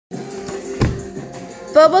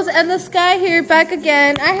Bubbles and the Sky here, back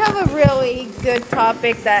again. I have a really good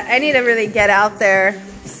topic that I need to really get out there.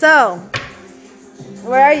 So,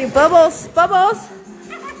 where are you, Bubbles? Bubbles?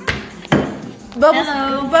 Bubbles.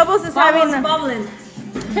 Hello. Bubbles is having. Bubbling.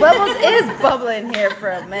 Bubbles is bubbling here for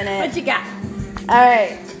a minute. What you got? All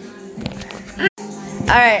right. All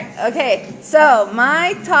right. Okay. So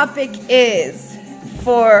my topic is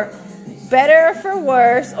for better or for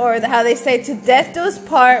worse, or how they say to death do us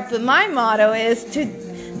part. But my motto is to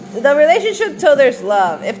the relationship till there's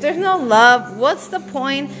love. If there's no love, what's the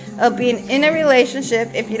point of being in a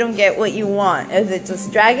relationship if you don't get what you want? Is it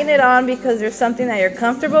just dragging it on because there's something that you're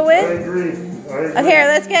comfortable with? I agree. Okay, here,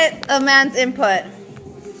 let's get a man's input.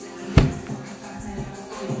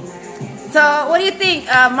 So, what do you think?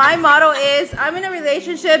 My motto is, I'm in a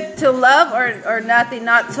relationship to love or nothing,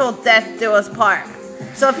 not till death do us part.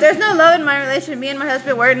 So, if there's no love in my relationship, me and my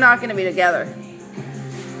husband, we're not going to be together.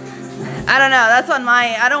 I don't know. That's on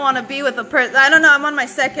my... I don't want to be with a person... I don't know. I'm on my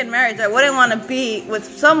second marriage. I wouldn't want to be with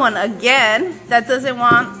someone again that doesn't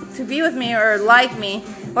want to be with me or like me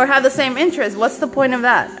or have the same interests. What's the point of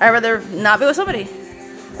that? I'd rather not be with somebody.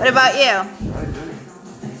 What about you? I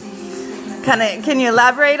agree. Can you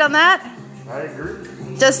elaborate on that? I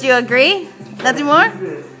agree. Just you agree? Nothing more?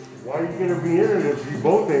 Why are you going to be in it if you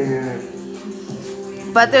both ain't in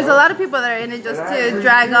it? But there's a lot of people that are in it just to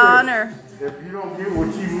drag on or... If you don't get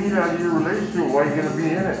what you need out of your relationship, why are you going to be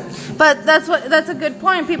in it? But that's a good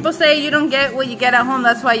point. People say you don't get what you get at home.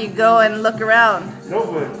 That's why you go and look around. No,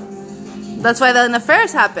 but... That's why the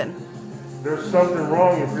affairs happen. There's something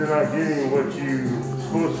wrong if you're not getting what you're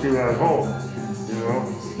supposed to at home. You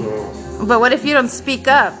know? So... But what if you don't speak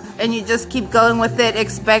up and you just keep going with it,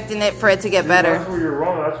 expecting it for it to get better? That's where you're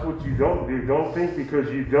wrong. That's what you don't do. Don't think because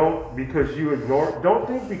you ignore. Don't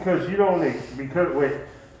think because you don't.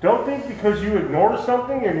 Don't think because you ignore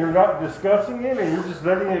something and you're not discussing it and you're just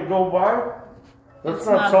letting it go by. That's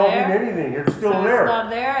not solving anything. It's still there. It's not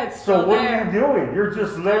there. It's still so what there. are you doing? You're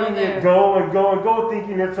just letting it go and go and go,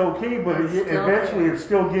 thinking it's okay, but eventually it's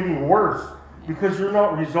still getting worse. Because you're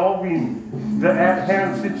not resolving the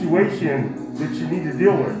at-hand situation that you need to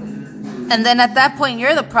deal with. And then at that point,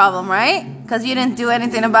 you're the problem, right? Because you didn't do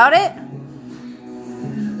anything about it?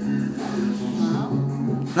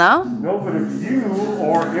 No? No, but if you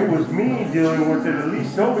or it was me dealing with it, at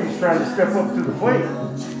least somebody's trying to step up to the plate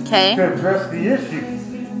to address the issue.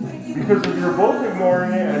 Because if you're both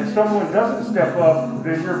ignoring it and someone doesn't step up,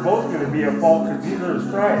 then you're both going to be at fault because neither is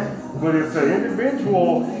trying. But if the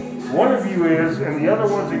individual... one of you is, and the other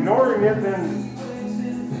one's ignoring it, then,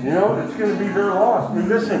 you know, it's going to be their loss. I mean,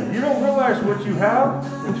 listen, you don't realize what you have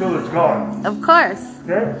until it's gone. Of course.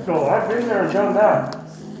 Okay? So I've been there and done that.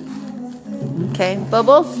 Okay.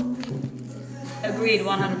 Bubbles? Agreed,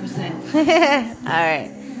 100%. All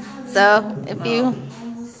right. So, if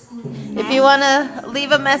you want to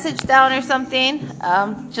leave a message down or something,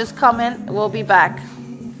 just comment. We'll be back.